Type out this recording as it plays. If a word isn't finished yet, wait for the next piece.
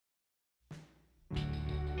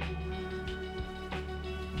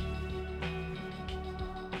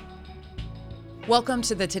Welcome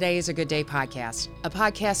to the Today is a Good Day podcast, a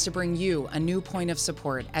podcast to bring you a new point of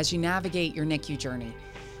support as you navigate your NICU journey.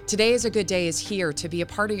 Today is a Good Day is here to be a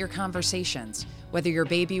part of your conversations, whether your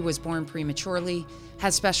baby was born prematurely,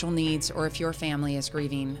 has special needs, or if your family is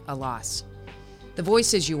grieving a loss. The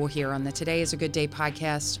voices you will hear on the Today is a Good Day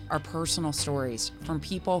podcast are personal stories from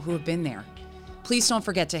people who have been there. Please don't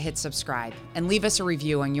forget to hit subscribe and leave us a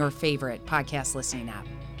review on your favorite podcast listening app.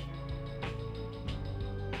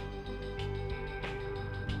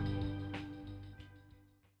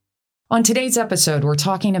 On today's episode, we're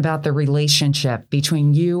talking about the relationship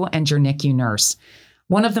between you and your NICU nurse.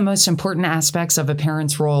 One of the most important aspects of a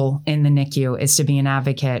parent's role in the NICU is to be an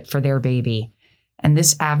advocate for their baby. And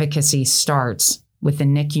this advocacy starts with the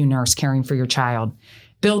NICU nurse caring for your child.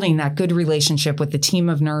 Building that good relationship with the team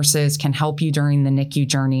of nurses can help you during the NICU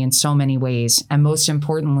journey in so many ways. And most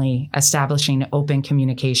importantly, establishing open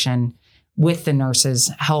communication with the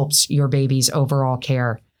nurses helps your baby's overall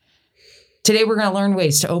care. Today, we're going to learn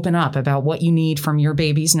ways to open up about what you need from your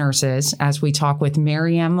baby's nurses as we talk with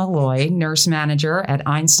Maryann Malloy, nurse manager at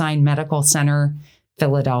Einstein Medical Center,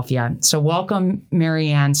 Philadelphia. So welcome,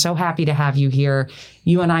 Maryann. So happy to have you here.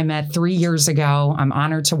 You and I met 3 years ago. I'm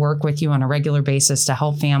honored to work with you on a regular basis to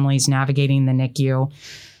help families navigating the NICU.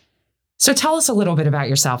 So tell us a little bit about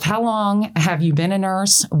yourself. How long have you been a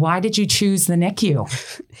nurse? Why did you choose the NICU?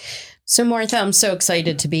 So Martha, I'm so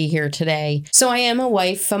excited to be here today. So I am a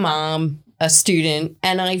wife, a mom, a student,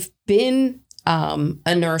 and I've been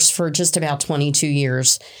a nurse for just about 22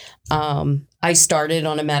 years. I started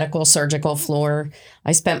on a medical surgical floor.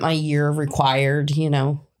 I spent my year required,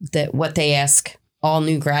 that what they ask all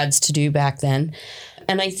new grads to do back then.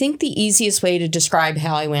 And I think the easiest way to describe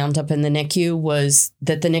how I wound up in the NICU was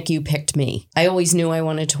that the NICU picked me. I always knew I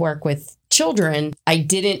wanted to work with children. I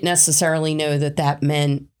didn't necessarily know that that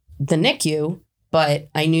meant the NICU, but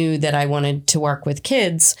I knew that I wanted to work with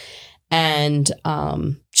kids. And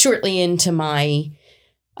shortly into my,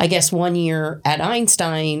 1 year at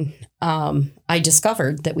Einstein, I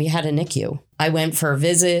discovered that we had a NICU. I went for a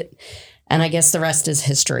visit, and I guess the rest is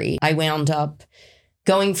history. I wound up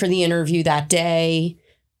going for the interview that day.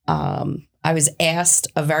 I was asked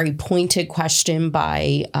a very pointed question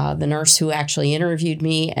by the nurse who actually interviewed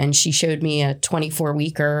me, and she showed me a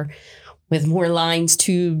 24-weeker with more lines,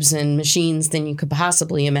 tubes, and machines than you could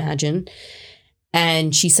possibly imagine.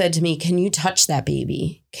 And she said to me, "Can you touch that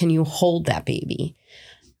baby? Can you hold that baby?"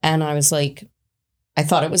 And I was like, I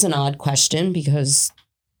thought it was an odd question because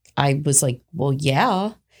I was like, well,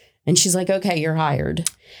 yeah. And she's like, "Okay, you're hired."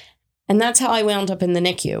 And that's how I wound up in the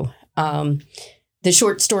NICU. The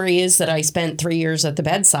short story is that I spent 3 years at the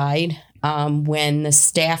bedside when the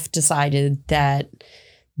staff decided that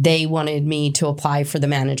they wanted me to apply for the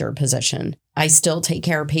manager position. I still take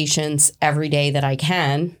care of patients every day that I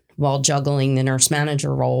can while juggling the nurse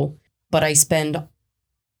manager role, but I spend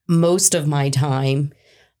most of my time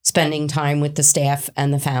spending time with the staff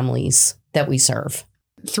and the families that we serve.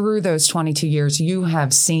 Through those 22 years, you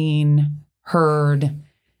have seen, heard,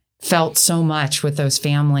 felt so much with those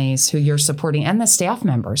families who you're supporting and the staff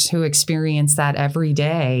members who experience that every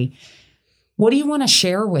day. What do you want to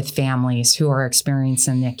share with families who are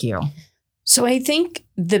experiencing NICU? So I think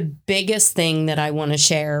the biggest thing that I want to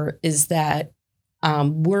share is that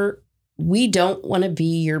we don't want to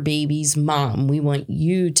be your baby's mom. We want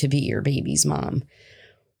you to be your baby's mom.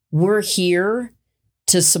 We're here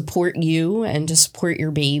to support you and to support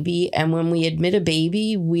your baby. And when we admit a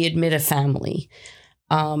baby, we admit a family.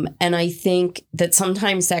 And I think that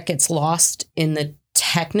sometimes that gets lost in the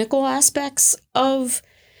technical aspects of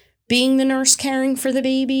being the nurse caring for the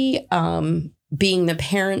baby, being the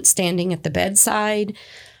parent standing at the bedside.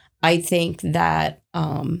 I think that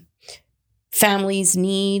families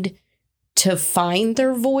need to find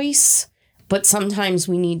their voice, but sometimes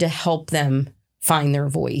we need to help them find their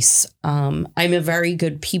voice. I'm a very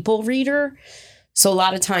good people reader. So a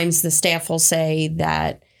lot of times the staff will say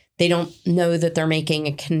that they don't know that they're making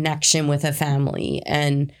a connection with a family.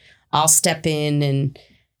 And I'll step in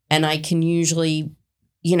and I can usually,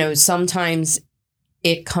 sometimes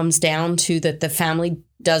it comes down to that the family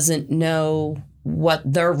doesn't know what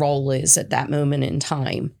their role is at that moment in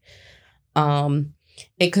time.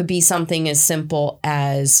 It could be something as simple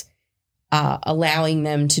as allowing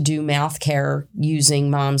them to do mouth care using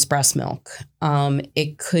mom's breast milk.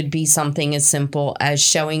 It could be something as simple as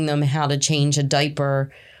showing them how to change a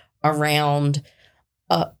diaper around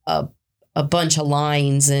a bunch of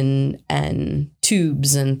lines and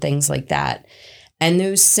tubes and things like that. And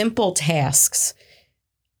those simple tasks,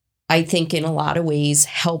 I think in a lot of ways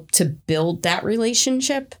help to build that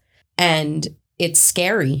relationship. And it's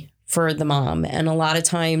scary for the mom. And a lot of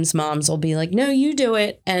times moms will be like, no, you do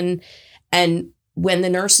it. And when the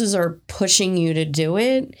nurses are pushing you to do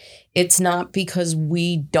it, it's not because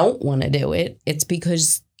we don't want to do it. It's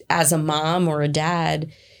because as a mom or a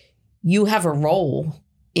dad, you have a role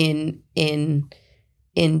in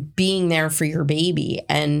being there for your baby.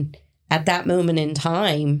 And at that moment in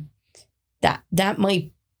time, that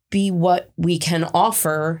might be what we can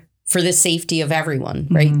offer for the safety of everyone,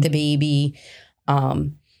 right? Mm-hmm. The baby,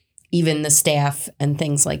 even the staff and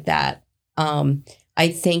things like that. I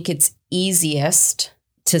think it's easiest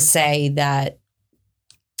to say that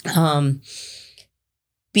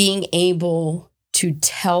being able to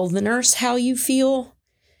tell the nurse how you feel,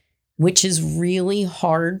 which is really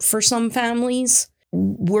hard for some families.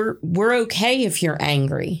 We're okay if you're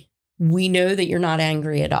angry. We know that you're not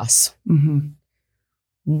angry at us. Mm-hmm.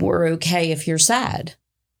 We're okay if you're sad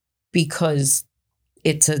because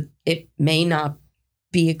it may not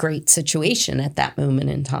be a great situation at that moment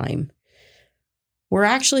in time. We're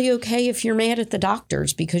actually okay if you're mad at the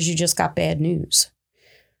doctors because you just got bad news.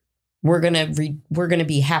 We're gonna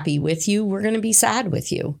be happy with you. We're gonna be sad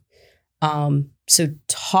with you. So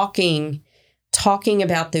talking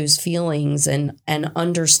about those feelings and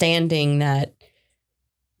understanding that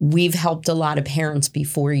we've helped a lot of parents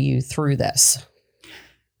before you through this.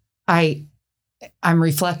 I'm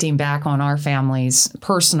reflecting back on our family's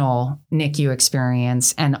personal NICU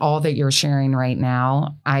experience and all that you're sharing right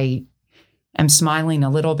now. I am smiling a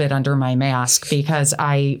little bit under my mask because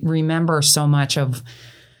I remember so much of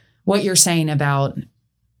what you're saying about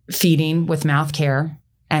feeding with mouth care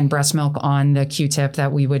and breast milk on the Q-tip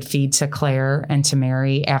that we would feed to Claire and to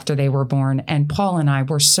Mary after they were born. And Paul and I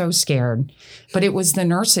were so scared, but it was the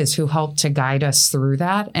nurses who helped to guide us through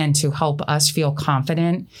that and to help us feel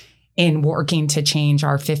confident in working to change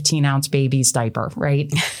our 15-ounce baby's diaper, right?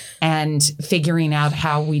 And figuring out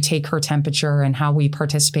how we take her temperature and how we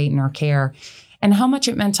participate in her care and how much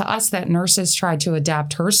it meant to us that nurses tried to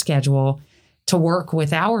adapt her schedule to work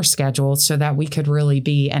with our schedule so that we could really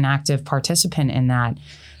be an active participant in that.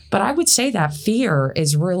 But I would say that fear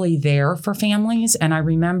is really there for families. And I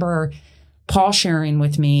remember Paul sharing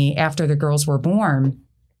with me after the girls were born,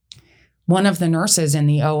 one of the nurses in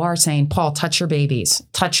the OR saying, Paul, touch your babies,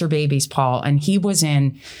 Paul. And he was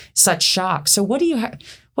in such shock. So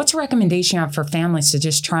what's a recommendation you have for families to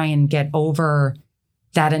just try and get over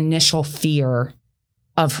that initial fear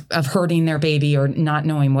of hurting their baby or not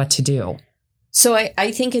knowing what to do? So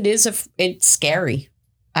I think it's scary.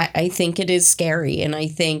 I think it is scary. And I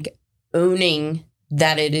think owning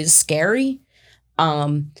that it is scary,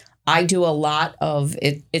 I do a lot of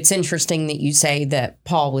it. It's interesting that you say that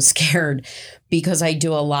Paul was scared because I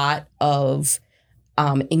do a lot of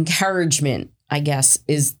encouragement, I guess,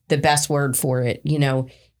 is the best word for it. You know,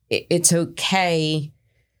 it's okay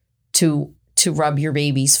to rub your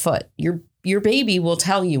baby's foot. Your baby will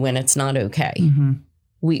tell you when it's not okay. Mm-hmm.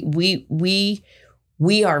 We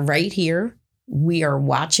are right here. We are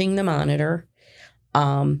watching the monitor.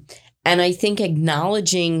 And I think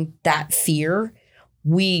acknowledging that fear,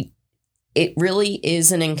 it really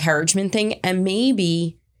is an encouragement thing. And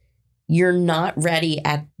maybe you're not ready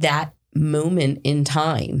at that moment in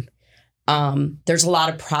time. There's a lot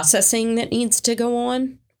of processing that needs to go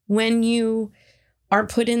on when you are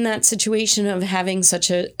put in that situation of having such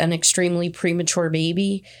an extremely premature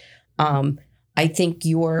baby. I think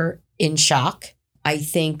you're in shock. I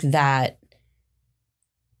think that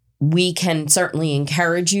we can certainly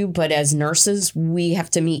encourage you, but as nurses, we have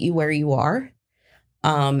to meet you where you are.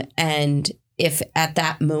 And if at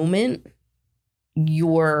that moment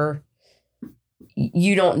you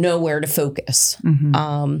don't know where to focus,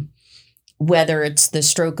 mm-hmm. Whether it's the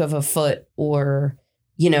stroke of a foot or,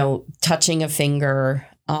 touching a finger,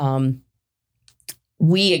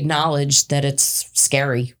 we acknowledge that it's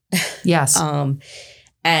scary. Yes.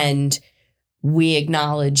 And we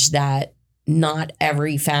acknowledge that not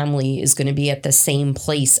every family is going to be at the same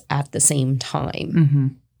place at the same time. Mm-hmm.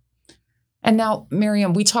 And now,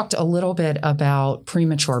 Maryann, we talked a little bit about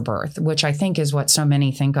premature birth, which I think is what so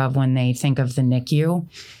many think of when they think of the NICU.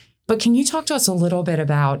 But can you talk to us a little bit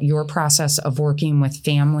about your process of working with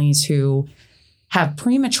families who have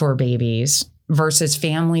premature babies versus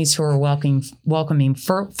families who are welcoming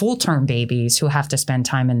full-term babies who have to spend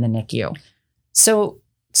time in the NICU? So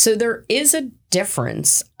there is a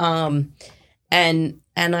difference. And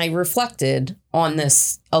I reflected on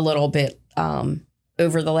this a little bit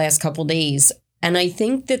over the last couple days. And I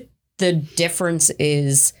think that the difference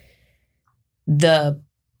is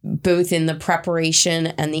both in the preparation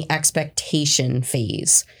and the expectation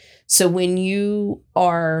phase. So when you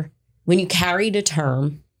carry to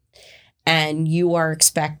term and you are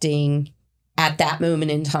expecting at that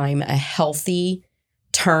moment in time a healthy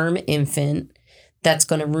term infant that's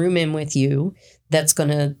going to room in with you, that's going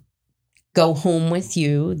to go home with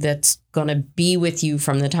you, that's going to be with you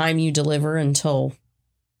from the time you deliver until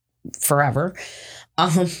forever.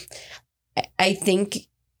 I think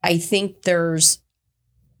there's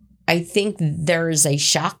a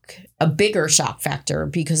bigger shock factor,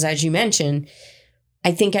 because as you mentioned,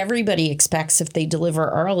 I think everybody expects if they deliver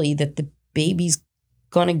early that the baby's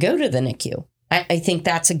going to go to the NICU. I think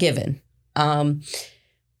that's a given.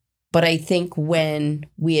 But I think when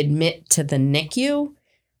we admit to the NICU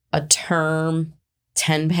a term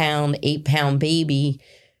 10-pound, 8-pound baby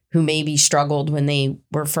who maybe struggled when they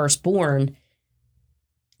were first born,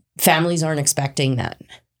 families aren't expecting that.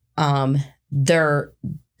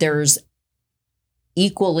 There's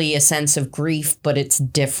equally a sense of grief, but it's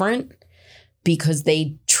different because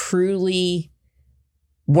they truly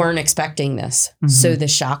weren't expecting this. Mm-hmm. So the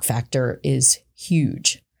shock factor is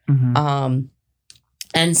huge. Mm-hmm.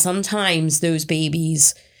 And sometimes those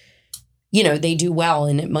babies, they do well,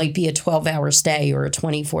 and it might be a 12-hour stay or a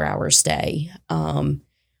 24-hour stay.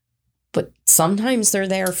 But sometimes they're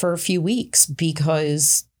there for a few weeks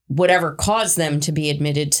because whatever caused them to be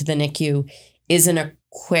admitted to the NICU isn't a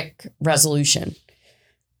quick resolution.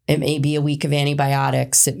 It may be a week of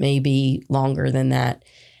antibiotics. It may be longer than that.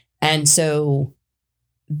 And so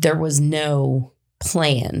there was no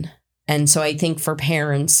plan. And so I think for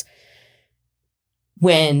parents,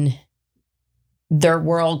 when their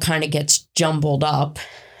world kind of gets jumbled up,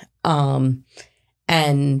 and,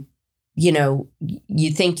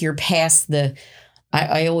 you think you're past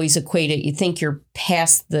I always equate it, you think you're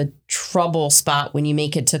past the trouble spot when you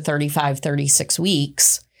make it to 35, 36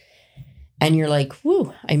 weeks, and you're like,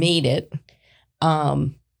 whoo, I made it. I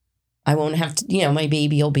won't have to, my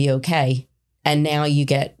baby will be okay. And now you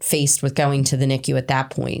get faced with going to the NICU at that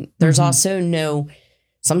point. There's also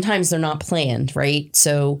sometimes they're not planned, right?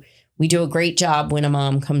 So we do a great job when a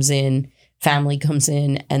mom comes in, family comes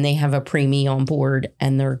in, and they have a preemie on board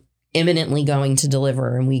and they're imminently going to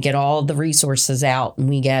deliver, and we get all the resources out, and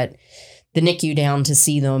we get the NICU down to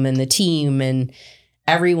see them and the team, and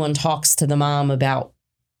everyone talks to the mom about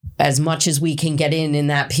as much as we can get in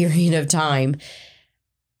that period of time.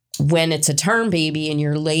 When it's a term baby and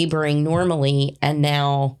you're laboring normally, and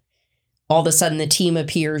now all of a sudden the team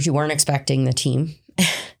appears, you weren't expecting the team,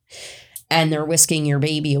 and they're whisking your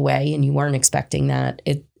baby away and you weren't expecting that,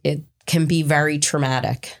 it can be very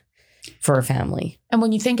traumatic for a family. And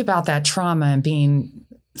when you think about that trauma and being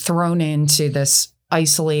thrown into this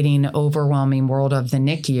isolating, overwhelming world of the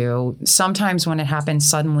NICU, sometimes when it happens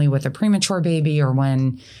suddenly with a premature baby, or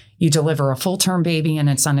when you deliver a full-term baby and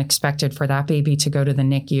it's unexpected for that baby to go to the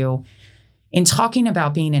NICU, in talking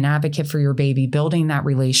about being an advocate for your baby, building that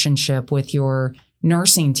relationship with your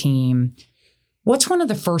nursing team, what's one of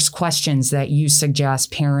the first questions that you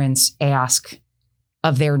suggest parents ask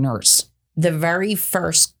of their nurse? The very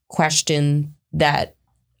first question that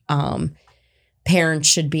parents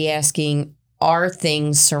should be asking are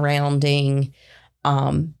things surrounding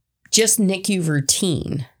just NICU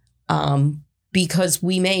routine, because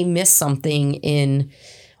we may miss something in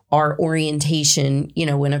our orientation.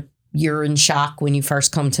 When you're in shock when you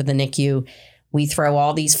first come to the NICU, we throw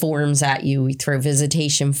all these forms at you. We throw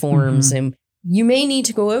visitation forms, and you may need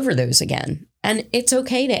to go over those again. And it's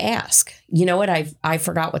okay to ask, you know what, I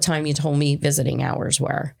forgot what time you told me visiting hours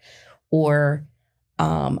were, or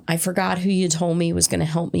I forgot who you told me was going to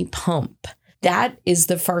help me pump. That is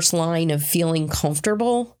the first line of feeling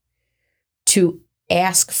comfortable to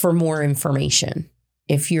ask for more information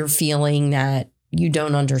if you're feeling that you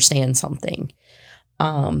don't understand something.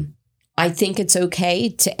 I think it's okay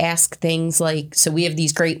to ask things like, so we have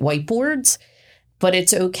these great whiteboards, but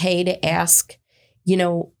it's okay to ask,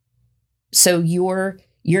 so your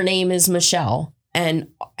name is Michelle, and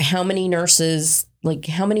how many nurses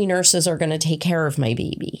are going to take care of my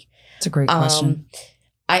baby? It's a great question.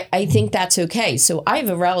 I think that's okay. So I have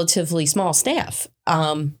a relatively small staff.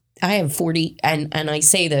 I have 40, and I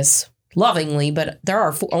say this lovingly, but there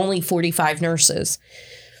are only 45 nurses.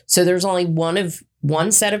 So there's only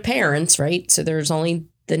one set of parents, right? So there's only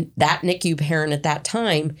that NICU parent at that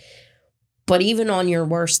time. But even on your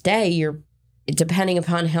worst day, depending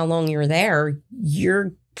upon how long you're there,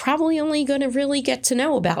 you're probably only going to really get to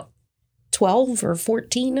know about 12 or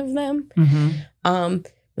 14 of them. Mm-hmm.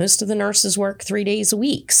 Most of the nurses work 3 days a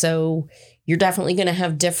week. So you're definitely going to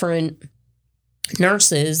have different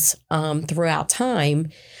nurses throughout time.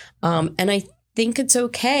 And I think it's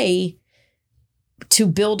okay to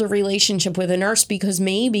build a relationship with a nurse, because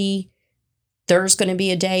maybe there's going to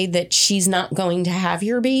be a day that she's not going to have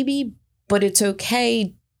your baby, but it's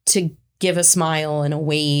okay to give a smile and a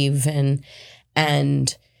wave,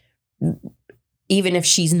 and even if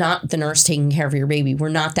she's not the nurse taking care of your baby, we're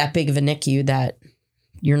not that big of a NICU that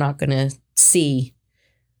you're not going to see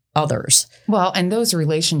others. Well, and those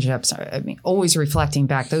relationships, I mean, always reflecting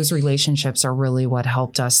back, those relationships are really what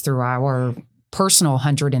helped us through our personal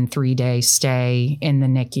 103-day stay in the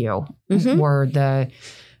NICU, were the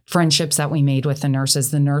friendships that we made with the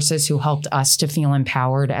nurses who helped us to feel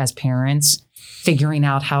empowered as parents, figuring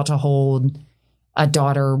out how to hold a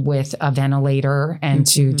daughter with a ventilator and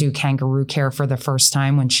to do kangaroo care for the first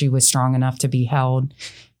time when she was strong enough to be held.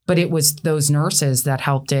 But it was those nurses that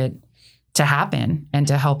helped it to happen and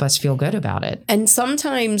to help us feel good about it. And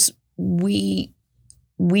sometimes we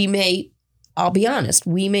may, I'll be honest,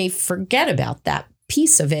 we may forget about that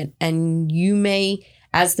piece of it. And you may,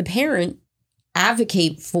 as the parent,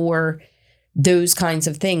 advocate for those kinds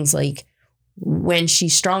of things, like, when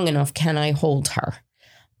she's strong enough, can I hold her?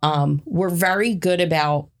 We're very good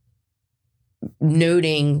about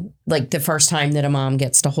noting, like, the first time that a mom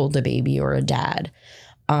gets to hold a baby or a dad.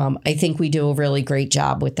 I think we do a really great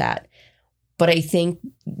job with that. But I think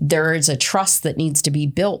there is a trust that needs to be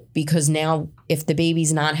built, because now if the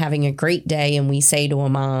baby's not having a great day and we say to a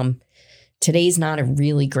mom, today's not a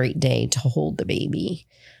really great day to hold the baby,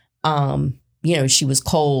 she was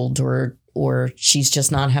cold, or she's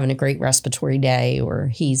just not having a great respiratory day, or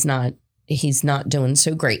he's not doing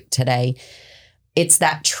so great today. It's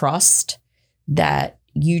that trust, that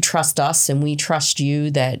you trust us and we trust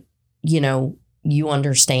you, that, you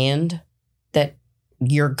understand that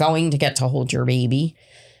you're going to get to hold your baby,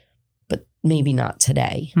 but maybe not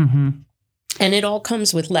today. And it all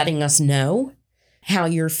comes with letting us know how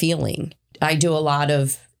you're feeling. I do a lot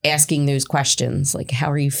of asking those questions, like, how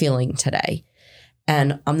are you feeling today?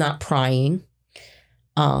 And I'm not prying.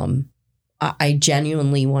 I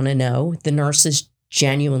genuinely want to know. The nurses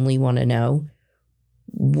genuinely want to know.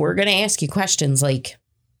 We're going to ask you questions like,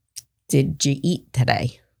 did you eat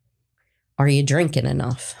today? Are you drinking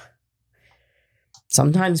enough?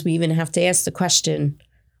 Sometimes we even have to ask the question,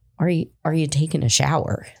 are you taking a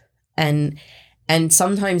shower? And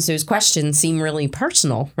sometimes those questions seem really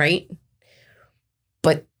personal, right?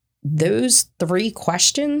 But those 3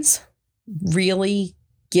 questions really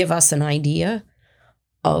give us an idea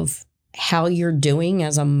of how you're doing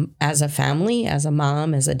as a family, as a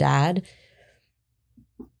mom, as a dad.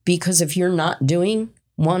 Because if you're not doing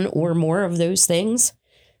one or more of those things,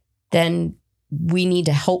 then we need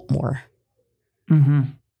to help more.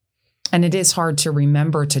 And it is hard to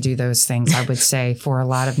remember to do those things, I would say, for a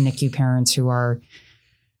lot of NICU parents who are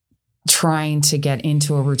trying to get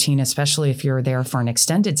into a routine, especially if you're there for an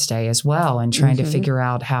extended stay as well, and trying to figure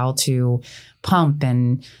out how to pump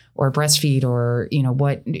or breastfeed, or,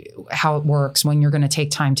 how it works, when you're going to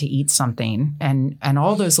take time to eat something, and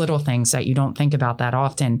all those little things that you don't think about that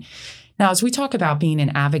often. Now, as we talk about being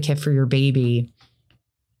an advocate for your baby,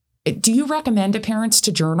 do you recommend to parents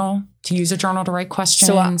to journal, to use a journal to write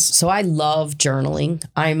questions? So I love journaling.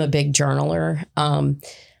 I'm a big journaler.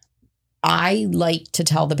 I like to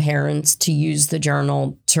tell the parents to use the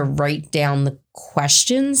journal to write down the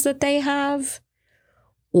questions that they have,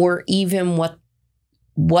 or even what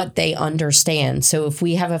they understand. So if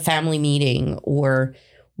we have a family meeting, or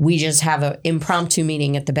we just have an impromptu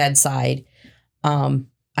meeting at the bedside,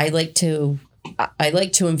 I like to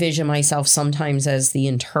envision myself sometimes as the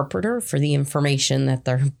interpreter for the information that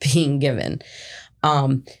they're being given.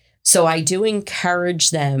 So I do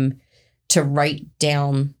encourage them to write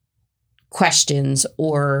down questions,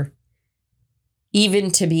 or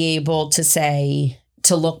even to be able to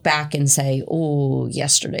look back and say, oh,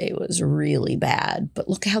 yesterday was really bad, but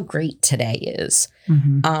look how great today is.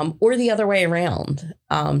 Or the other way around.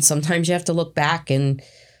 Sometimes you have to look back, and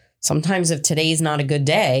sometimes if today's not a good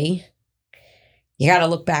day, you got to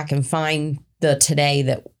look back and find the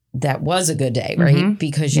today that was a good day, right?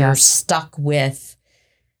 Because you're stuck with,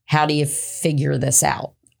 how do you figure this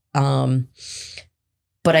out?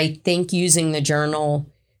 But I think using the journal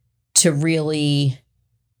to really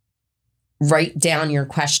write down your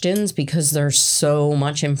questions, because there's so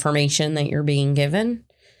much information that you're being given,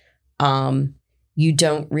 you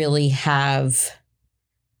don't really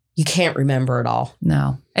you can't remember it all.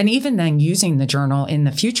 No. And even then, using the journal in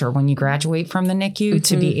the future when you graduate from the NICU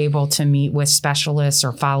to be able to meet with specialists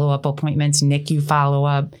or follow-up appointments, NICU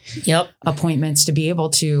follow-up appointments, to be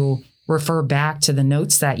able to refer back to the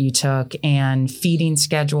notes that you took, and feeding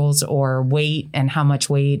schedules, or weight and how much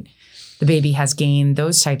weight the baby has gained,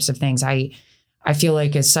 those types of things, I feel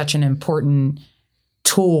like is such an important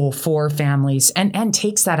tool for families and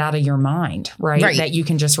takes that out of your mind, right? That you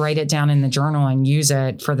can just write it down in the journal and use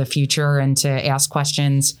it for the future and to ask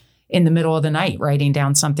questions in the middle of the night, writing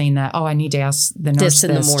down something that, I need to ask the nurse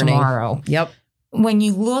this tomorrow. Yep. When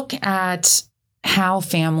you look at how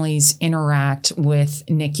families interact with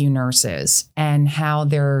NICU nurses and how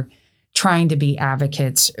they're trying to be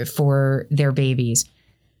advocates for their babies,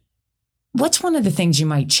 what's one of the things you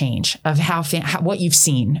might change of what you've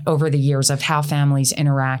seen over the years of how families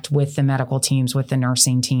interact with the medical teams, with the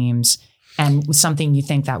nursing teams, and something you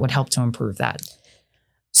think that would help to improve that?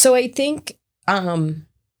 So I think I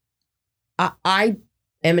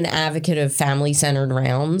am an advocate of family-centered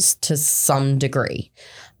rounds to some degree.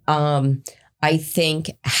 I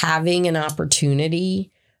think having an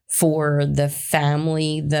opportunity for the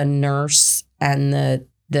family, the nurse, and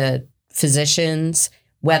the physicians,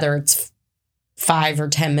 whether it's 5 or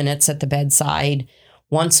 10 minutes at the bedside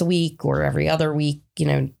once a week or every other week,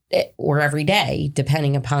 or every day,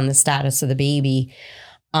 depending upon the status of the baby.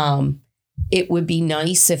 It would be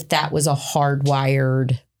nice if that was a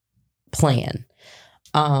hardwired plan.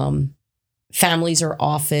 Families are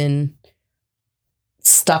often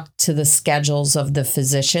stuck to the schedules of the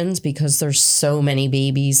physicians because there's so many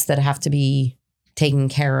babies that have to be taken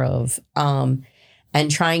care of, and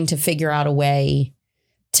trying to figure out a way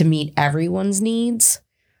to meet everyone's needs,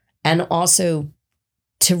 and also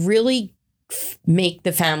to really make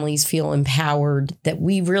the families feel empowered that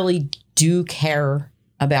we really do care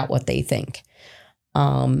about what they think.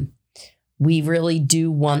 We really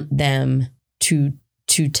do want them to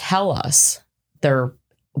tell us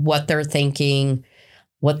what they're thinking,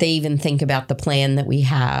 what they even think about the plan that we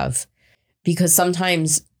have. Because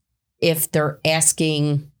sometimes if they're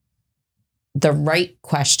asking the right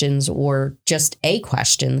questions or just a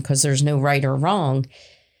question, because there's no right or wrong,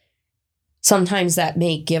 sometimes that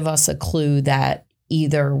may give us a clue that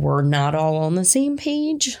either we're not all on the same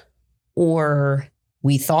page or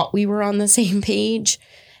we thought we were on the same page.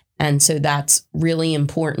 And so that's really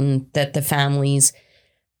important that the families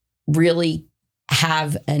really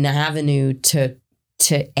have an avenue to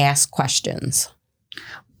ask questions.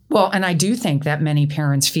 Well, and I do think that many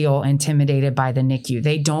parents feel intimidated by the NICU.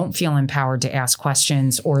 They don't feel empowered to ask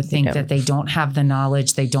questions or think that they don't have the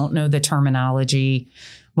knowledge. They don't know the terminology.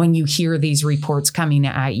 When you hear these reports coming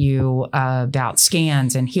at you about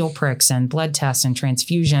scans and heel pricks and blood tests and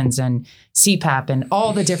transfusions and CPAP and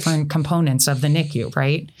all the different components of the NICU,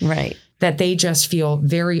 right? Right. That they just feel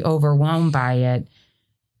very overwhelmed by it.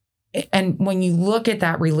 And when you look at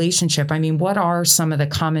that relationship, I mean, what are some of the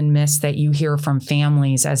common myths that you hear from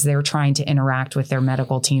families as they're trying to interact with their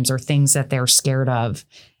medical teams or things that they're scared of?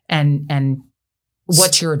 And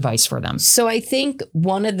what's your advice for them? So I think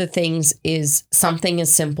one of the things is something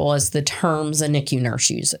as simple as the terms a NICU nurse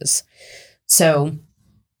uses. So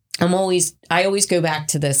I always go back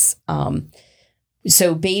to this.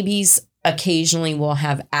 So babies occasionally will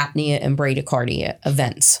have apnea and bradycardia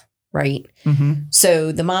events. Right. Mm-hmm.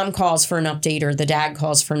 So the mom calls for an update or the dad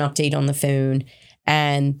calls for an update on the phone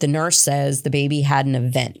and the nurse says the baby had an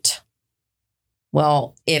event.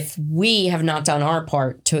 Well, if we have not done our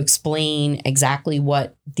part to explain exactly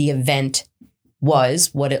what the event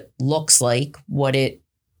was, what it looks like, what it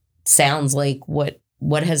sounds like, what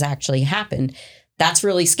has actually happened, that's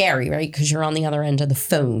really scary, right? Because you're on the other end of the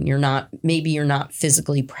phone. Maybe you're not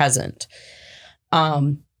physically present.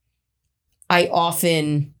 I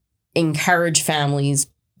often encourage families.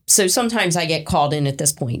 So sometimes I get called in at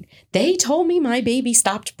this point. They told me my baby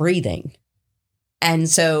stopped breathing. And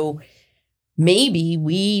so maybe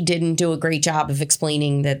we didn't do a great job of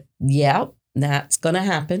explaining that, that's going to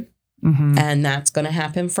happen. Mm-hmm. And that's going to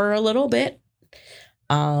happen for a little bit.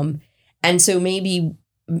 And so maybe,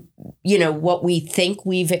 what we think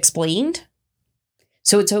we've explained.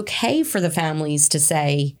 So it's okay for the families to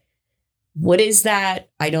say, what is that?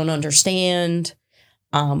 I don't understand.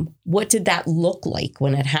 What did that look like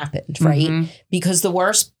when it happened, right? Mm-hmm. Because the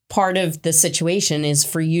worst part of the situation is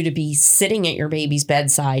for you to be sitting at your baby's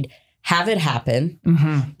bedside, have it happen.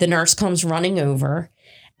 Mm-hmm. The nurse comes running over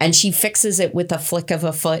and she fixes it with a flick of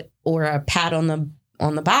a foot or a pat on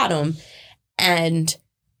the bottom. And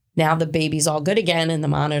now the baby's all good again and the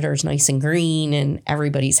monitor's nice and green and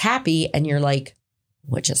everybody's happy. And you're like,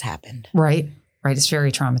 what just happened? Right. Right. It's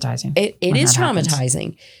very traumatizing. It is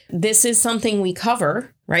traumatizing. This is something we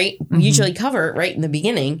cover, right? Mm-hmm. We usually cover it right in the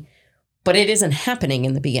beginning, but it isn't happening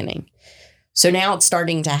in the beginning. So now it's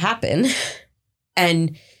starting to happen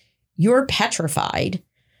and you're petrified.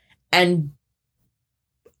 And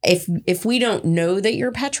if we don't know that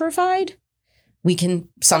you're petrified, we can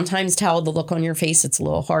sometimes tell the look on your face. It's a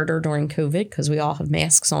little harder during COVID because we all have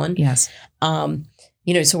masks on. Yes.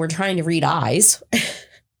 so we're trying to read eyes.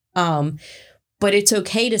 But it's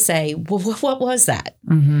okay to say, well, what was that?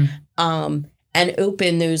 Mm-hmm. And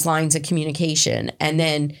open those lines of communication. And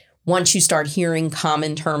then once you start hearing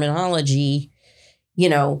common terminology,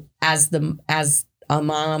 as a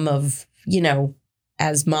mom of,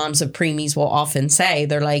 as moms of preemies will often say,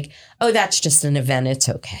 they're like, oh, that's just an event. It's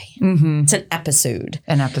okay. Mm-hmm. It's an episode.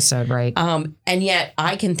 An episode, right. And yet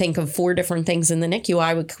I can think of 4 different things in the NICU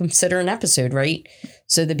I would consider an episode, right?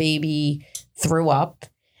 So the baby threw up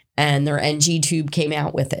and their NG tube came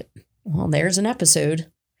out with it. Well, there's an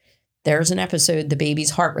episode. There's an episode. The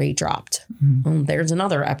baby's heart rate dropped. Mm-hmm. Well, there's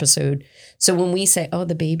another episode. So when we say, oh,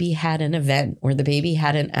 the baby had an event or the baby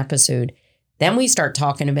had an episode, then we start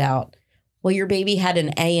talking about, well, your baby had an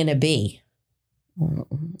A and a B.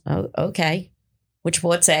 Oh, okay.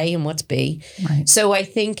 What's A and what's B? Right. So I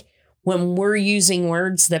think when we're using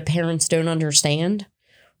words that parents don't understand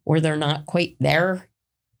or they're not quite there,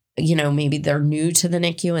 maybe they're new to the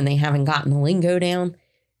NICU and they haven't gotten the lingo down,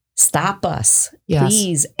 stop us. Yes.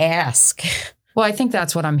 Please ask. Well, I think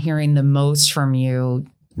that's what I'm hearing the most from you,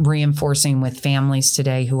 reinforcing with families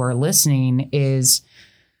today who are listening, is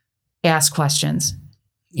ask questions.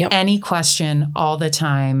 Yep. Any question all the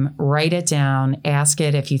time, write it down, ask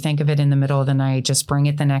it. If you think of it in the middle of the night, just bring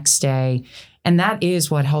it the next day. And that is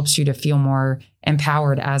what helps you to feel more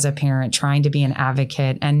empowered as a parent, trying to be an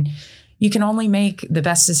advocate. And you can only make the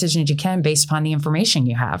best decisions you can based upon the information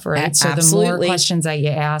you have, right? So Absolutely. the more questions that you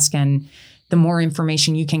ask and the more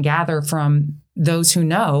information you can gather from those who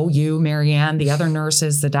know, you, Maryann, the other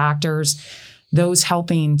nurses, the doctors, those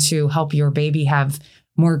helping to help your baby have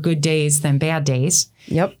more good days than bad days.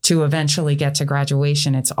 Yep. To eventually get to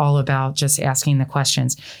graduation. It's all about just asking the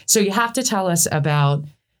questions. So you have to tell us about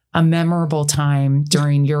a memorable time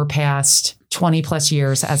during your past 20 plus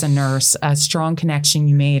years as a nurse, a strong connection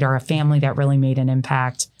you made or a family that really made an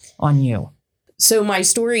impact on you. So my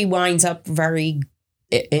story winds up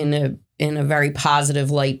in a very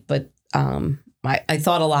positive light, but I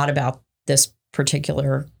thought a lot about this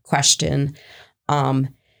particular question.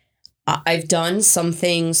 I've done some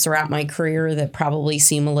things throughout my career that probably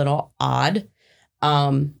seem a little odd.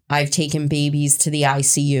 I've taken babies to the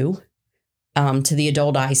ICU, to the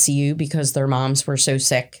adult ICU, because their moms were so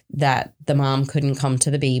sick that the mom couldn't come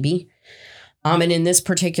to the baby. And in this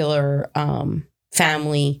particular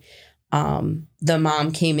family, the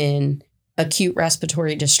mom came in acute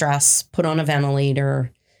respiratory distress, put on a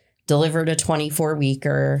ventilator, delivered a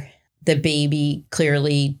 24-weeker. The baby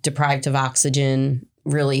clearly deprived of oxygen,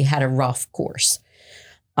 really had a rough course.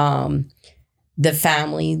 The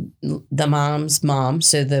family, the mom's mom,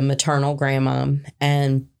 so the maternal grandmom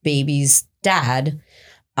and baby's dad,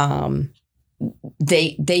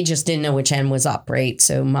 they just didn't know which end was up, right?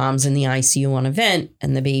 So mom's in the ICU on a vent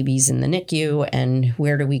and the baby's in the NICU, and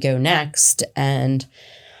where do we go next? And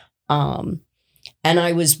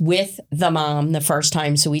I was with the mom the first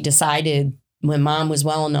time, so we decided when mom was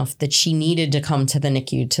well enough that she needed to come to the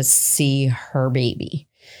NICU to see her baby.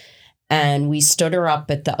 And we stood her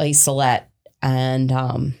up at the isolette, and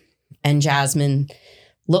Jasmine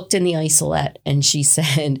looked in the isolette and she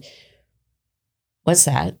said, "What's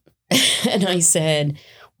that?" And I said,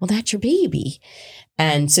 "Well, that's your baby."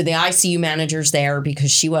 And so the ICU manager's there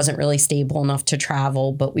because she wasn't really stable enough to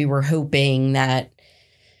travel, but we were hoping that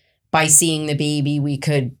by seeing the baby, we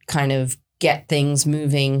could kind of get things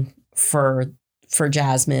moving for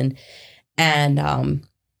Jasmine.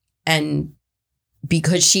 And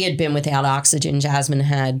because she had been without oxygen, Jasmine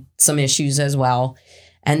had some issues as well.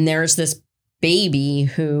 And there's this baby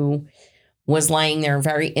who was laying there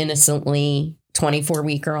very innocently,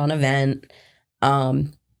 24-weeker on a vent.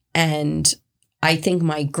 And I think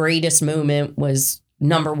my greatest moment was,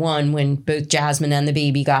 number one, when both Jasmine and the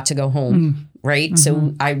baby got to go home, right?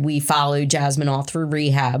 Mm-hmm. So we followed Jasmine all through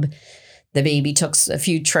rehab. The baby took a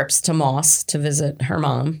few trips to Moss to visit her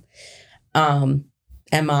mom.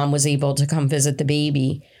 And mom was able to come visit the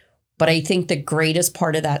baby. But I think the greatest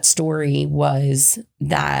part of that story was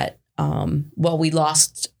that, we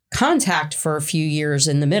lost contact for a few years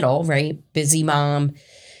in the middle, right? Busy mom,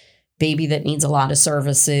 baby that needs a lot of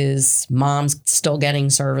services, mom's still getting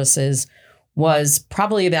services. Was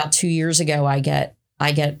probably about 2 years ago, I get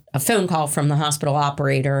a phone call from the hospital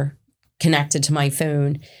operator connected to my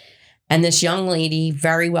phone. And this young lady,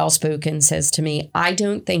 very well-spoken, says to me, "I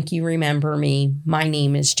don't think you remember me. My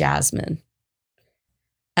name is Jasmine."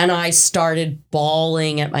 And I started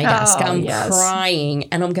bawling at my desk. I'm crying.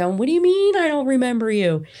 And I'm going, "What do you mean I don't remember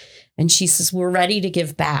you?" And she says, "We're ready to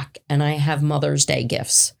give back. And I have Mother's Day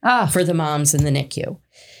gifts for the moms in the NICU."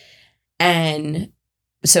 And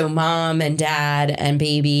so mom and dad and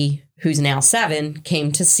baby, who's now 7,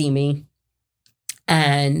 came to see me.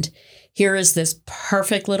 And here is this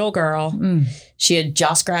perfect little girl. She had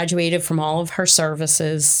just graduated from all of her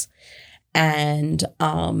services. And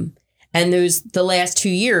the last 2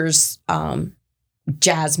 years,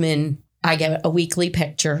 Jasmine, I get a weekly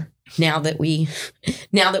picture now that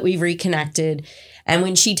we've reconnected. And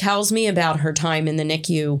when she tells me about her time in the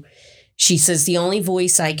NICU, she says, the only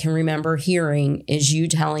voice I can remember hearing is you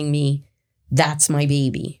telling me, that's my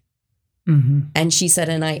baby. And she said,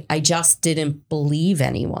 and I just didn't believe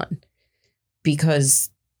anyone because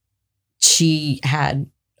she had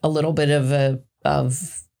a little bit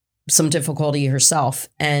of some difficulty herself.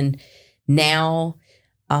 And now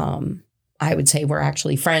I would say we're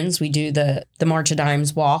actually friends. We do the March of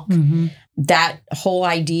Dimes walk. That whole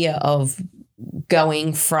idea of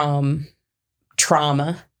going from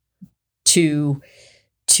trauma to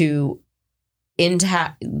into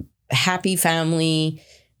happy family,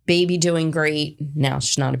 baby doing great. Now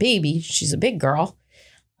she's not a baby. She's a big girl.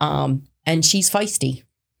 And she's feisty.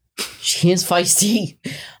 She is feisty.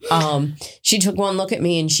 She took one look at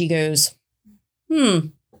me and she goes,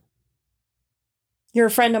 you're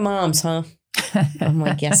a friend of Mom's, huh? I'm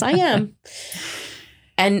like, yes, I am.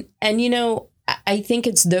 And I think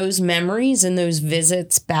it's those memories and those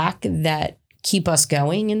visits back that keep us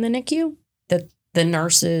going in the NICU, that the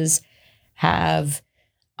nurses have.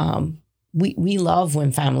 We love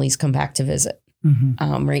when families come back to visit.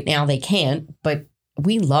 Right now they can't, but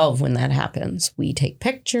we love when that happens. We take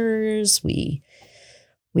pictures. We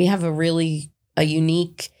have a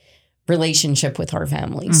unique relationship with our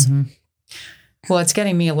families. Well, it's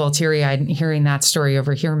getting me a little teary-eyed hearing that story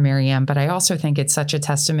over here, Maryann, but I also think it's such a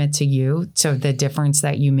testament to you, to the difference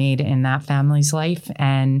that you made in that family's life.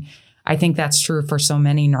 And I think that's true for so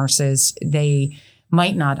many nurses. They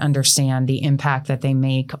might not understand the impact that they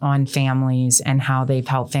make on families and how they've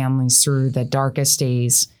helped families through the darkest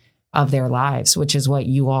days of their lives, which is what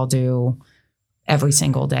you all do every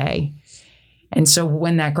single day. And so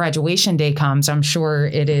when that graduation day comes, I'm sure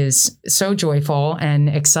it is so joyful and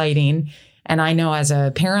exciting. And I know as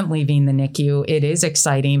a parent leaving the NICU, it is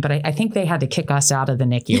exciting, but I think they had to kick us out of the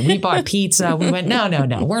NICU. We bought pizza. We went, no,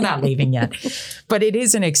 we're not leaving yet. But it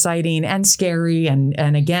is an exciting and scary and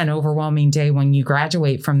again, overwhelming day when you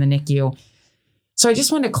graduate from the NICU. So I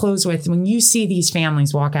just want to close with, when you see these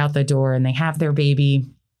families walk out the door and they have their baby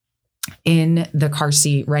in the car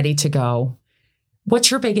seat ready to go, what's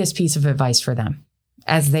your biggest piece of advice for them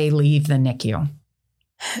as they leave the NICU?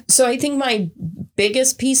 So I think my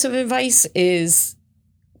biggest piece of advice is,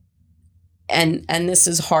 and this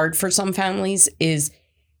is hard for some families, is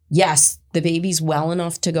yes, the baby's well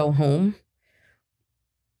enough to go home,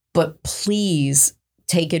 but please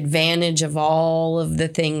take advantage of all of the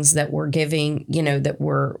things that we're giving, that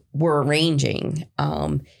we're arranging.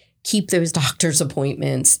 Keep those doctor's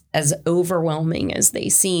appointments, as overwhelming as they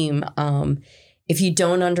seem. If you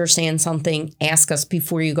don't understand something, ask us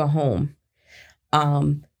before you go home.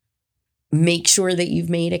 Make sure that you've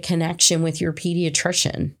made a connection with your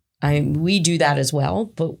pediatrician. We do that as well,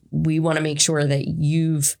 but we want to make sure that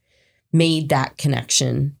you've made that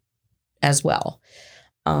connection as well.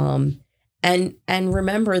 And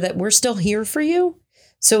remember that we're still here for you.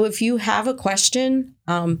 So if you have a question,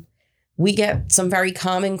 we get some very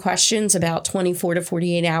common questions about 24 to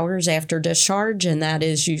 48 hours after discharge, and that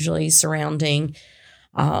is usually surrounding,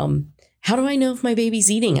 how do I know if my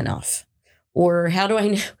baby's eating enough? Or how do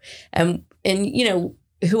I know? And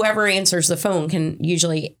whoever answers the phone can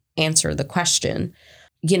usually answer the question.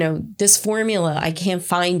 This formula, I can't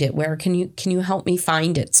find it. Where can you help me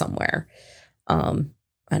find it somewhere? And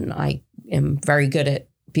I am very good at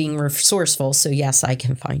being resourceful. So yes, I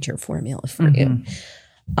can find your formula for you.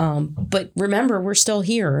 But remember, we're still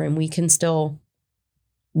here and we can still,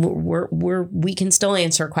 we can still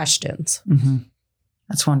answer questions.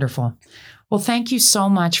 That's wonderful. Well, thank you so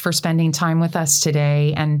much for spending time with us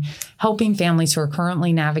today and helping families who are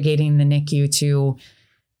currently navigating the NICU to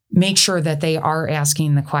make sure that they are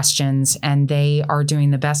asking the questions and they are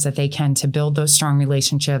doing the best that they can to build those strong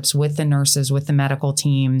relationships with the nurses, with the medical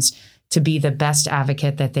teams, to be the best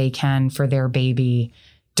advocate that they can for their baby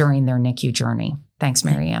during their NICU journey. Thanks,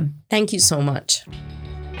 Maryann. Thank you so much.